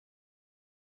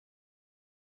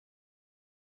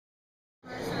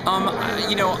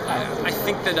I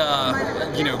think that,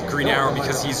 Green Arrow,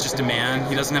 because he's just a man,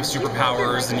 he doesn't have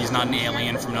superpowers, and he's not an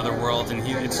alien from another world, and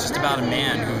it's just about a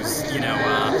man who's,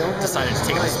 decided to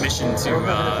take up this mission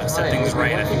to set things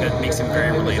right. I think that makes him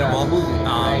very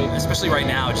relatable, especially right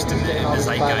now, just in the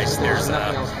zeitgeist. There's,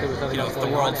 the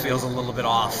world feels a little bit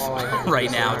off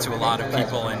right now to a lot of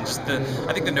people, and just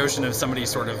I think the notion of somebody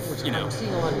sort of, picking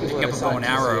up a bow and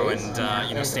arrow and,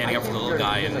 standing up for the little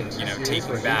guy and,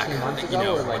 taking back,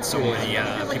 what so many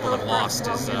people have lost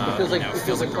is,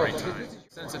 feels like the right time.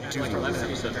 Sense of duty.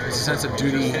 It's a sense of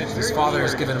duty. His father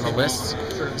has given him a list.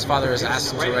 His father has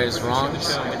asked him to right his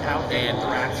wrongs, and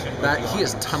that he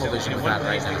has tunnel vision with that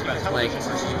right now. Like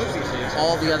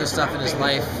all the other stuff in his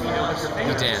life,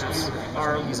 he damns.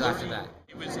 He's after that.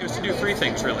 It was to do three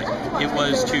things, really. It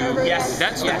was to,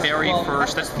 that's the very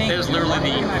first, that is literally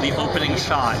the opening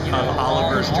shot of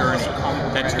Oliver's journey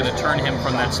that's going to turn him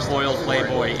from that spoiled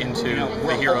playboy into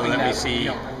the hero that we see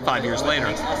 5 years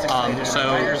later.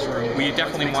 So we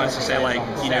definitely wanted to say,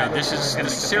 this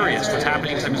is serious. What's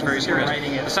happening to him is very serious.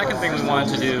 The second thing we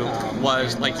wanted to do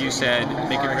was, like you said,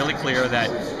 make it really clear that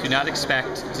do not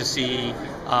expect to see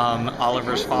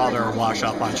Oliver's father wash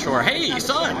up on shore. Hey,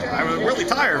 son, I was really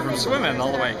tired from swimming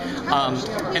all the way.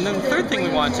 And then the third thing we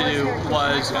wanted to do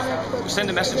was send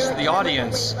a message to the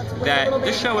audience that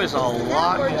this show is a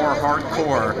lot more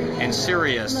hardcore and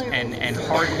serious and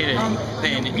hard-hitting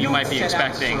than you might be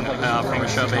expecting from a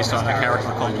show based on a character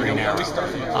called Green Arrow.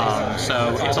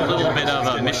 So it's a little bit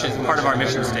of a mission, part of our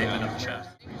mission statement of the show.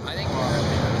 I think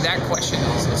that question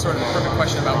is sort of the perfect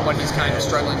question about what he's kind of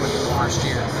struggling with in the first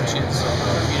year, which is,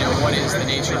 what is the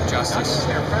nature of justice?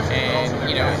 And,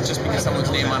 just because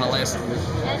someone's name on a list,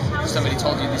 somebody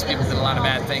told you these people did a lot of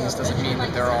bad things, doesn't mean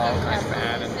that they're all kind of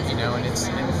bad, and,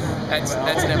 that's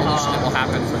an evolution that will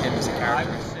happen for him as a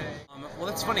character. Well,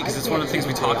 that's funny because it's one of the things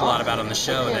we talk a lot about on the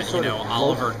show, that,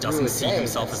 Oliver doesn't see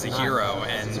himself as a hero,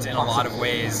 and in a lot of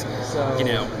ways,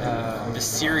 the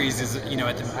series is,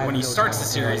 when he starts the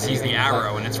series, he's the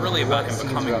Arrow, and it's really about him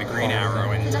becoming the Green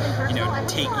Arrow and,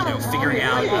 figuring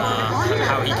out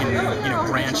how he can,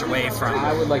 branch away from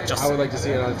just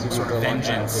sort of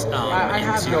vengeance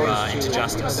into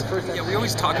justice. Yeah, we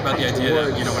always talk about the idea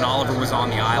that, when Oliver was on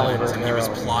the island and he was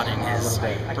plotting his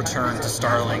return to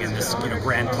Starling and this,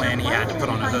 grand plan he had to put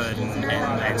on a hood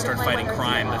and start fighting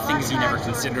crime, the things he never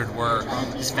considered were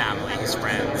his family, his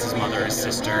friends, his mother, his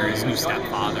sister, his new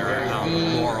stepfather,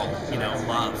 moral,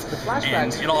 love.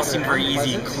 And it all seemed very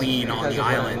easy and clean on the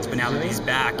island, but now that he's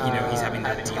back, he's having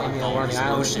to deal with all of his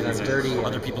emotions and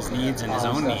other people's needs and his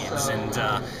own needs, and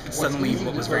suddenly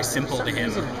what was very simple to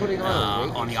him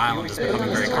on the island is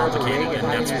becoming very complicated, and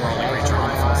that's where all the great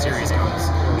drama from the series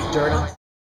comes.